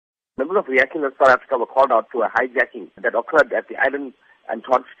Members of Reaction in South Africa were called out to a hijacking that occurred at the Island and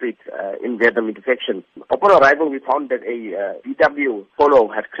Todd Street in Verulam intersection. Upon arrival, we found that a VW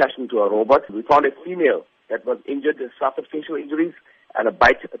Polo had crashed into a robot. We found a female that was injured, suffered facial injuries, and a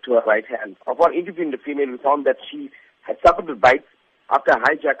bite to her right hand. Upon interviewing the female, we found that she had suffered a bite after a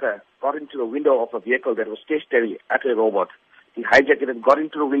hijacker got into the window of a vehicle that was stationary at a robot. The hijacker then got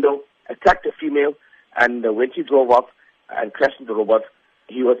into the window, attacked the female, and when she drove off and crashed into the robot,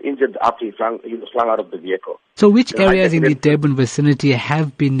 he was injured after he was flung out of the vehicle. So which areas in the Durban vicinity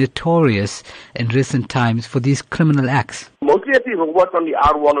have been notorious in recent times for these criminal acts? Mostly at the robots on the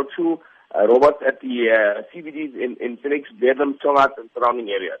R102, robots at the CBDs in Phoenix, Verulam, Tongat, and surrounding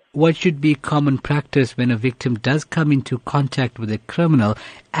areas. What should be common practice when a victim does come into contact with a criminal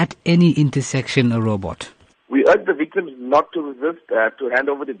at any intersection or robot? We urge the victims not to resist, to hand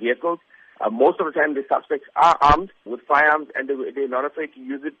over the vehicles. Most of the time, the suspects are armed with firearms and they're not afraid to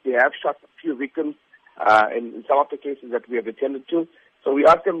use it. They have shot a few victims in some of the cases that we have attended to. So we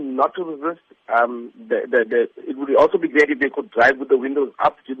ask them not to resist. It would also be great if they could drive with the windows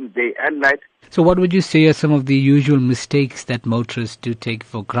up during the day and night. So what would you say are some of the usual mistakes that motorists do take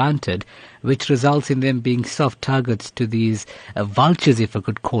for granted, which results in them being soft targets to these vultures, if I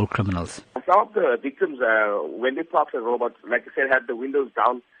could call criminals? Some of the victims, when they park the robots, like I said, have the windows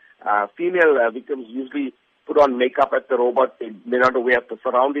down. Female victims usually put on makeup at the robot. They're not aware of the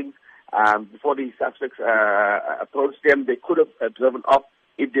surroundings. Before the suspects approached them, they could have driven off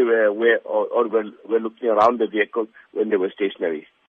if they were looking around the vehicle when they were stationary.